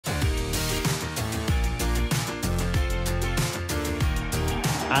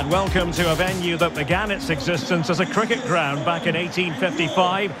And welcome to a venue that began its existence as a cricket ground back in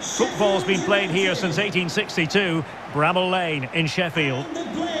 1855. Football's been played here since 1862, Bramall Lane in Sheffield.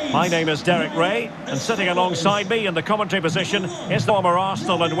 My name is Derek Ray, and sitting alongside me in the commentary position is former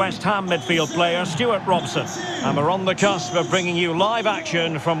Arsenal and West Ham midfield player Stuart Robson. And we're on the cusp of bringing you live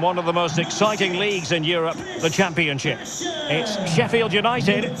action from one of the most exciting leagues in Europe, the Championship. It's Sheffield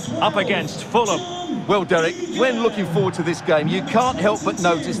United up against Fulham. Well, Derek, when looking forward to this game, you can't help but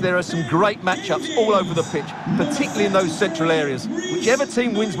notice there are some great matchups all over the pitch, particularly in those central areas. Whichever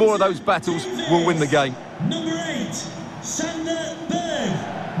team wins more of those battles will win the game. Number 8, Sander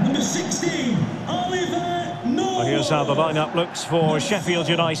Berg. Number 16, Oliver Norwood. Well, here's how the lineup looks for Sheffield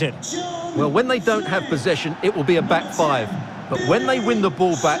United. Well, when they don't have possession, it will be a back five. But when they win the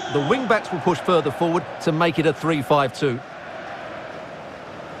ball back, the wing-backs will push further forward to make it a 3-5-2.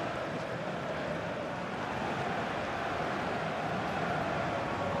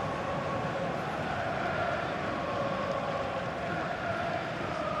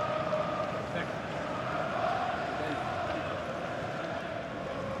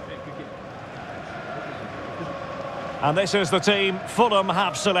 And this is the team Fulham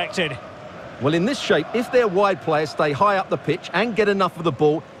have selected. Well, in this shape, if their wide players stay high up the pitch and get enough of the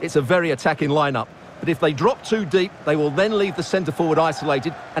ball, it's a very attacking lineup. But if they drop too deep, they will then leave the centre-forward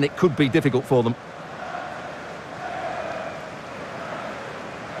isolated, and it could be difficult for them.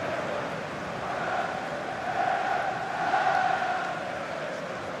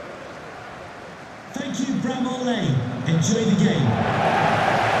 Thank you, Bramall Lane. Enjoy the game.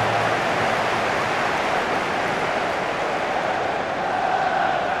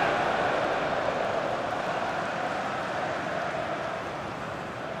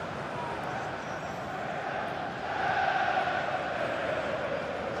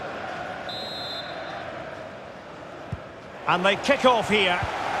 And they kick off here.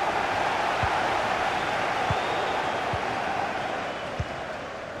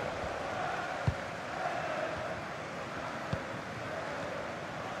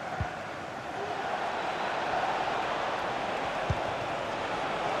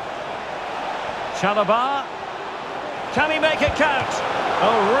 Chalobah. Can he make it count?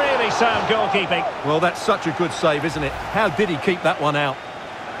 Oh, really sound goalkeeping. Well, that's such a good save, isn't it? How did he keep that one out?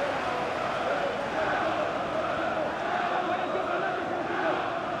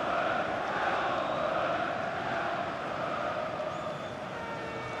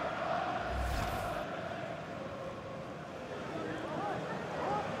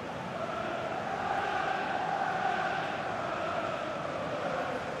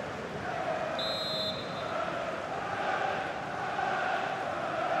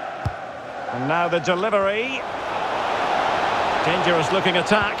 And now the delivery. Dangerous looking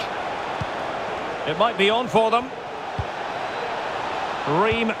attack. It might be on for them.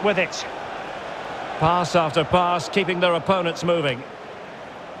 Ream with it. Pass after pass, keeping their opponents moving.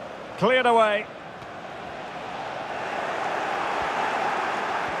 Cleared away.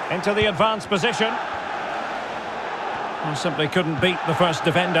 Into the advanced position. And simply couldn't beat the first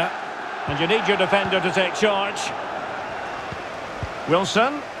defender. And you need your defender to take charge.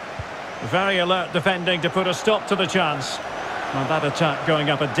 Wilson. Very alert defending to put a stop to the chance. And that attack going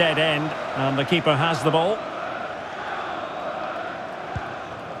up a dead end, and the keeper has the ball.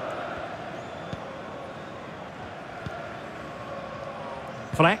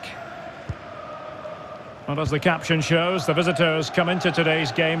 Fleck. Well, as the caption shows, the visitors come into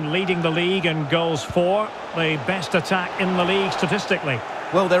today's game leading the league in goals for. The best attack in the league statistically.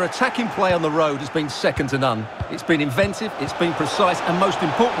 Well, their attacking play on the road has been second to none. It's been inventive, it's been precise, and most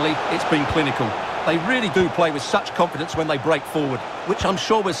importantly, it's been clinical. They really do play with such confidence when they break forward, which I'm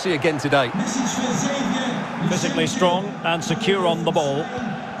sure we'll see again today. Physically strong and secure on the ball.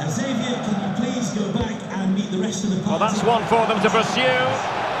 Xavier, can you please go back and meet the rest of the party? Well, that's one for them to pursue.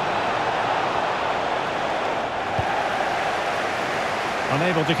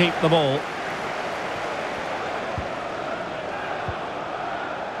 Unable to keep the ball.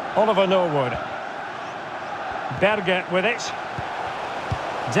 Oliver Norwood. Berge with it.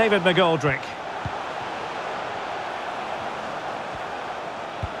 David McGoldrick.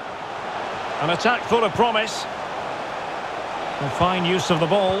 An attack full of promise. And fine use of the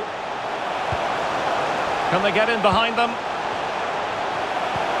ball. Can they get in behind them?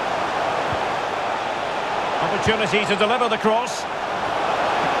 Opportunity to deliver the cross.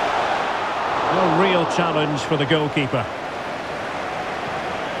 A real challenge for the goalkeeper.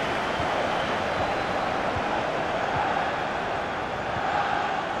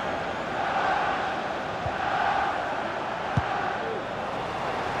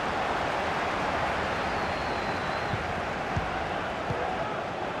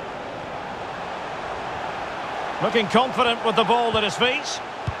 Looking confident with the ball at his feet.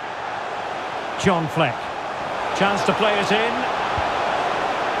 John Fleck. Chance to play it in.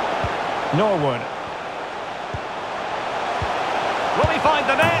 Norwood. Will he find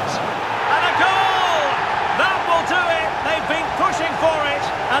the net? And a goal! That will do it! They've been pushing for it,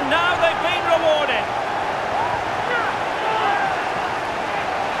 and now they've been rewarded.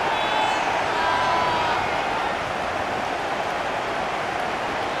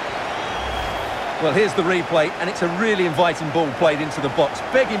 Well, here's the replay, and it's a really inviting ball played into the box,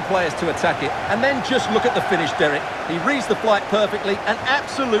 begging players to attack it. And then just look at the finish, Derek. He reads the flight perfectly and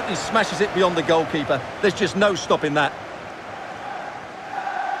absolutely smashes it beyond the goalkeeper. There's just no stopping that.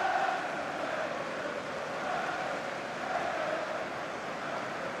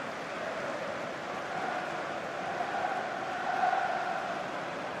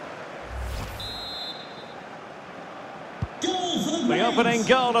 The opening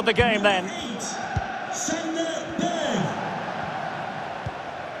goal of the game then.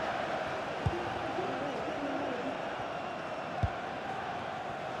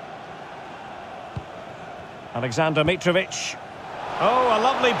 Alexander Mitrovic. Oh, a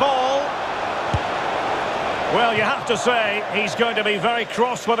lovely ball. Well, you have to say, he's going to be very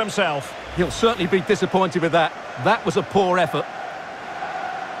cross with himself. He'll certainly be disappointed with that. That was a poor effort.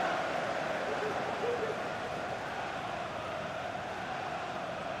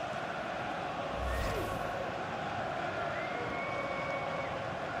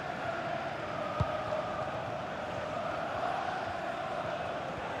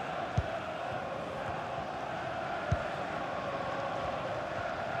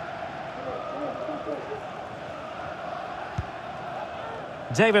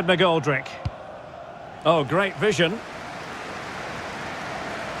 David McGoldrick. Oh, great vision.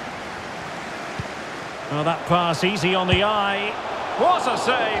 Oh, that pass easy on the eye. What a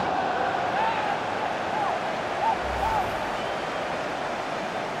save!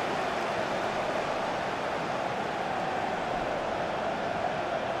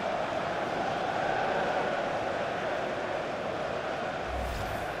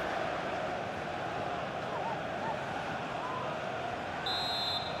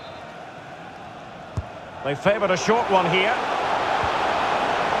 They favoured a short one here.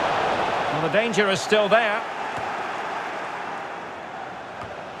 Well, the danger is still there.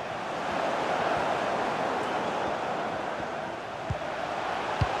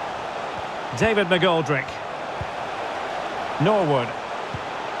 David McGoldrick. Norwood.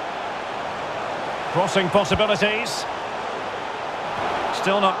 Crossing possibilities.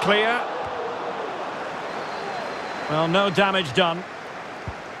 Still not clear. Well, no damage done.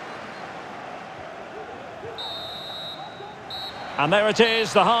 And there it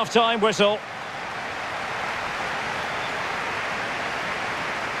is, the half-time whistle.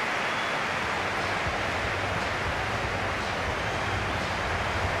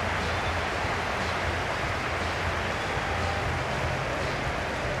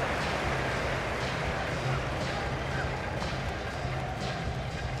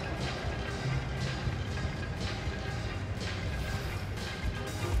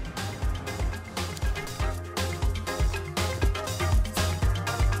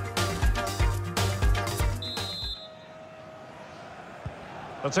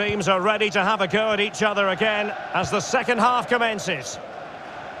 The teams are ready to have a go at each other again as the second half commences.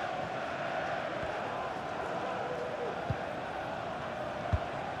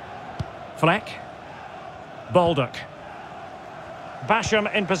 Fleck. Baldock.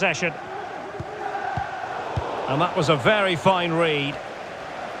 Basham in possession. And that was a very fine read.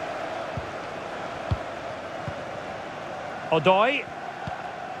 Odoi.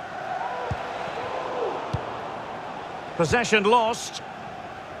 Possession lost.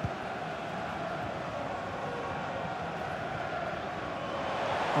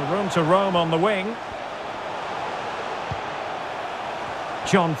 Room to roam on the wing.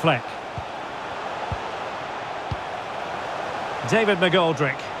 John Fleck. David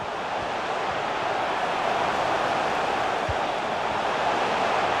McGoldrick.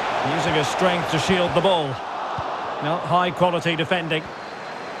 Using his strength to shield the ball. No, high quality defending.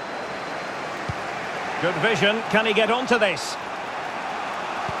 Good vision. Can he get onto this?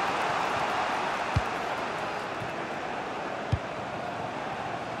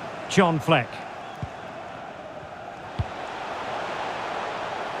 John Fleck.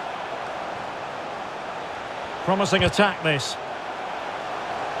 Promising attack this.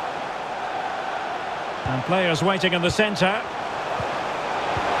 And players waiting in the centre.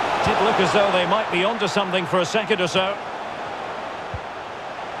 Did look as though they might be onto something for a second or so.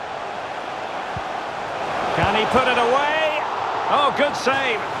 Can he put it away? Oh, good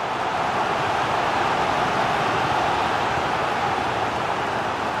save.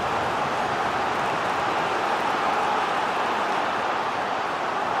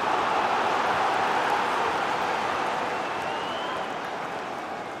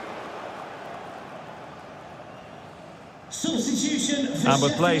 Substitution for And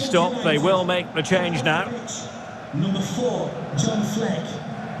with play Sheffield stopped, they United. will make the change now. Number 4, John Fleck,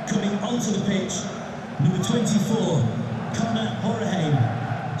 coming onto the pitch. Number 24, Connor Horaheim.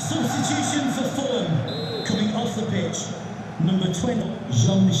 Substitution for Fulham, coming off the pitch. Number 20,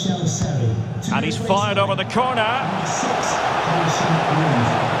 Jean-Michel Serry. And he's fired over the corner. Number 6, Harrison Reed.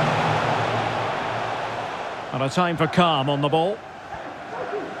 And a time for calm on the ball.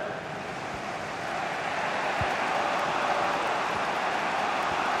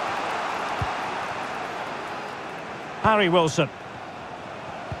 Harry Wilson.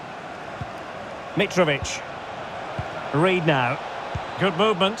 Mitrovic. Reed now. Good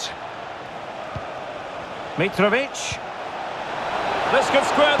movement. Mitrovic. This could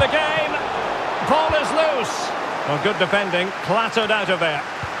square the game. Ball is loose. Well, good defending. Clattered out of there.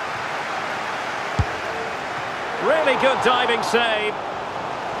 Really good diving save.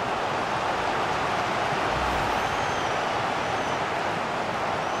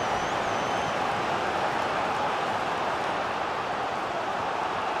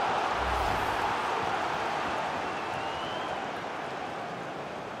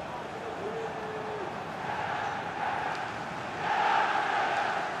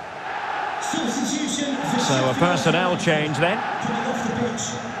 Substitution for So a personnel change then. coming off the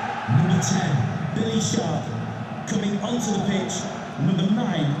pitch. Number 10, Billy Sharp. Coming onto the pitch. Number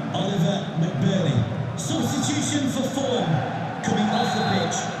 9, Oliver McBurney. Substitution for Fulham. Coming off the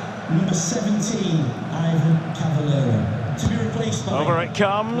pitch. Number 17, Ivan Cavallero. To be replaced by... Over it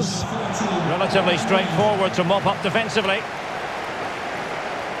comes. number 14, Relatively straightforward to mop up defensively.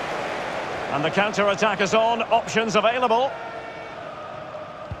 And the counter-attack is on. Options available.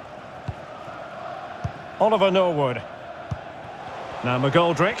 Oliver Norwood. Now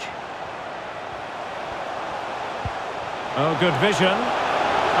McGoldrick. Oh, good vision.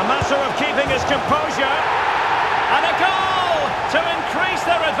 A matter of keeping his composure. And a goal to increase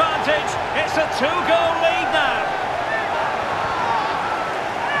their advantage. It's a 2-goal lead now.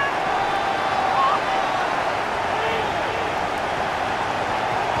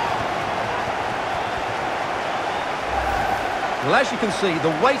 Well, as you can see,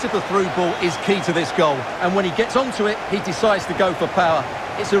 the weight of the through ball is key to this goal. And when he gets onto it, he decides to go for power.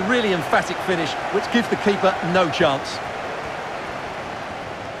 It's a really emphatic finish, which gives the keeper no chance.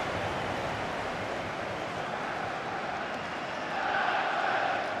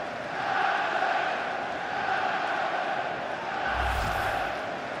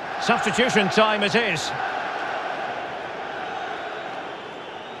 Substitution time it is.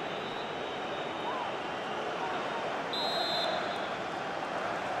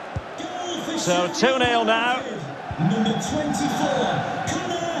 So 2-0 now. Number 24,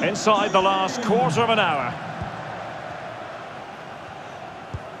 Connor. Inside the last quarter of an hour.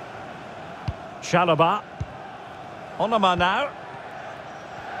 Chalobah. Onama now.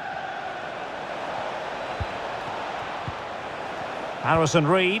 Harrison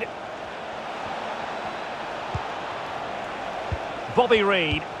Reed. Bobby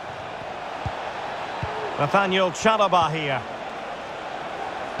Reed. Nathaniel Chalobah here.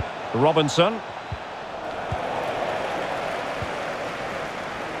 Robinson.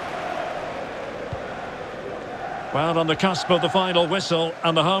 Well, on the cusp of the final whistle,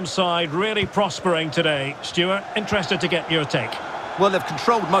 and the home side really prospering today. Stuart, interested to get your take. Well, they've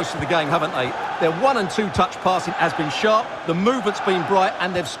controlled most of the game, haven't they? Their 1- and 2-touch passing has been sharp, the movement's been bright,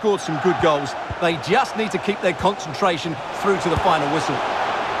 and they've scored some good goals. They just need to keep their concentration through to the final whistle.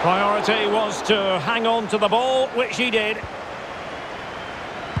 Priority was to hang on to the ball, which he did.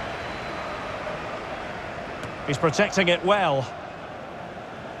 He's protecting it well.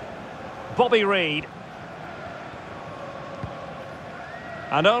 Bobby Reed.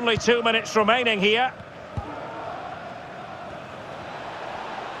 And only 2 minutes remaining here.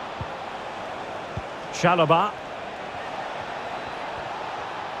 Chalobah.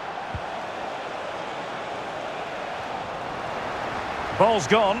 Ball's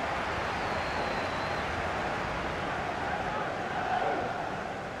gone.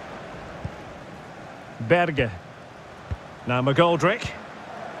 Berge. Now McGoldrick.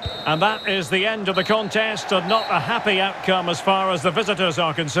 And that is the end of the contest, and not a happy outcome as far as the visitors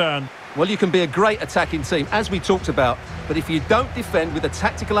are concerned. Well, you can be a great attacking team, as we talked about, but if you don't defend with a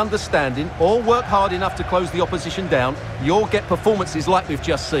tactical understanding or work hard enough to close the opposition down, you'll get performances like we've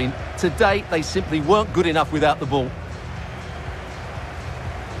just seen. Today, they simply weren't good enough without the ball.